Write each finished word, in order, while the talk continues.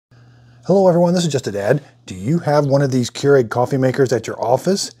Hello everyone, this is just a dad. Do you have one of these Keurig coffee makers at your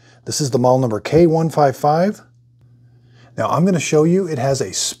office? This is the model number K155. Now I'm going to show you it has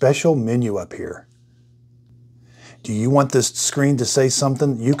a special menu up here. Do you want this screen to say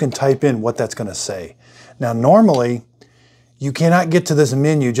something? You can type in what that's going to say. Now normally you cannot get to this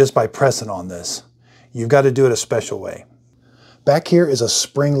menu just by pressing on this. You've got to do it a special way. Back here is a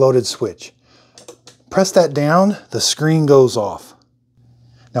spring-loaded switch. Press that down, the screen goes off.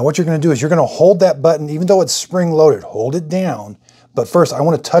 Now what you're going to do is you're going to hold that button, even though it's spring-loaded, hold it down. But first I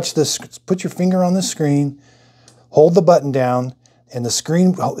want to touch this, put your finger on the screen, hold the button down, and the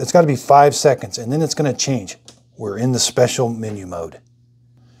screen, it's got to be 5 seconds, and then it's going to change. We're in the special menu mode.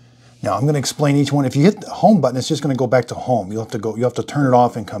 Now I'm going to explain each one. If you hit the home button, it's just going to go back to home. You'll have to turn it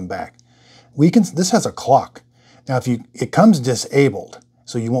off and come back. This has a clock. Now it comes disabled,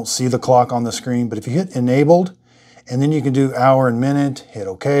 so you won't see the clock on the screen, but if you hit enabled, and then you can do hour and minute, hit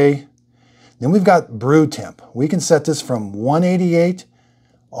OK. Then we've got Brew Temp. We can set this from 188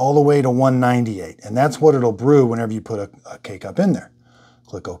 all the way to 198, and that's what it'll brew whenever you put a K-Cup in there.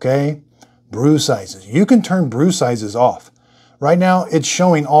 Click OK. Brew sizes. You can turn brew sizes off. Right now it's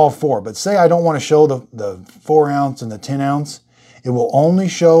showing all four, but say I don't want to show the 4 ounce and the 10 ounce. It will only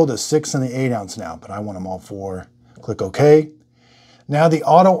show the 6 and the 8 ounce now, but I want them all 4. Click OK. Now the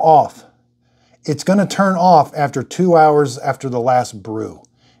auto off. It's going to turn off after 2 hours after the last brew.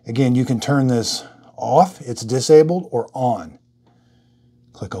 Again, you can turn this off, it's disabled, or on.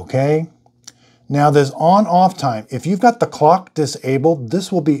 Click OK. Now this on-off time, if you've got the clock disabled,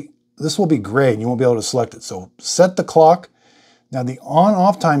 this will be gray and you won't be able to select it. So set the clock. Now the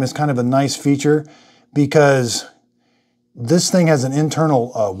on-off time is kind of a nice feature because this thing has an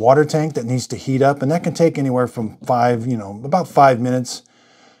internal water tank that needs to heat up, and that can take anywhere from about 5 minutes.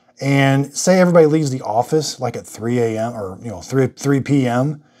 And say everybody leaves the office like at 3 a.m. or 3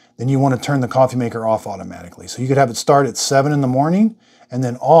 p.m., then you want to turn the coffee maker off automatically. So you could have it start at 7 in the morning and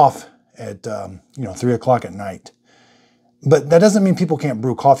then off at 3 o'clock at night. But that doesn't mean people can't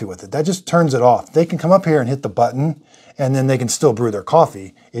brew coffee with it. That just turns it off. They can come up here and hit the button, and then they can still brew their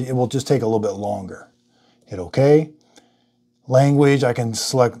coffee. It will just take a little bit longer. Hit OK. Language, I can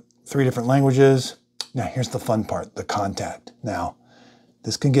select 3 different languages. Now here's the fun part, the contact. Now,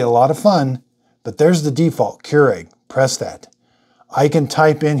 this can get a lot of fun, but there's the default, Keurig. Press that. I can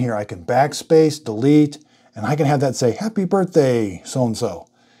type in here, I can backspace, delete, and I can have that say, happy birthday, so-and-so.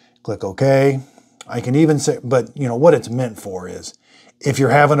 Click OK. I can even say, but what it's meant for is, if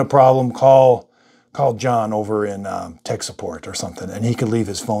you're having a problem, call John over in tech support or something, and he could leave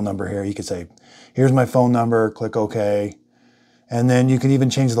his phone number here. He could say, here's my phone number, click OK. And then you can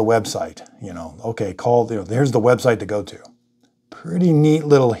even change the website, okay, here's the website to go to. Pretty neat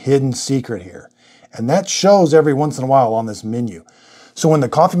little hidden secret here. And that shows every once in a while on this menu. So when the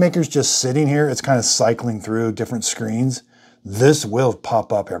coffee maker's just sitting here, it's kind of cycling through different screens. This will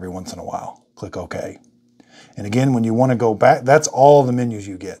pop up every once in a while. Click OK. And again, when you want to go back, that's all the menus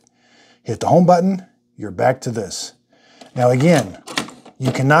you get. Hit the home button, you're back to this. Now again,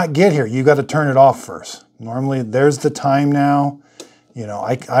 you cannot get here. You got to turn it off first. Normally, there's the time now.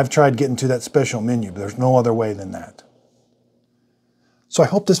 I've tried getting to that special menu, but there's no other way than that. So I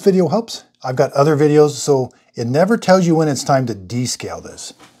hope this video helps. I've got other videos, so it never tells you when it's time to descale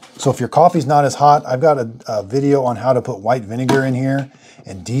this. So if your coffee's not as hot, I've got a video on how to put white vinegar in here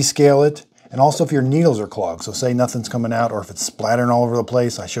and descale it. And also if your needles are clogged, so say nothing's coming out or if it's splattering all over the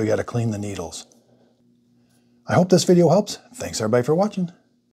place, I show you how to clean the needles. I hope this video helps. Thanks everybody for watching.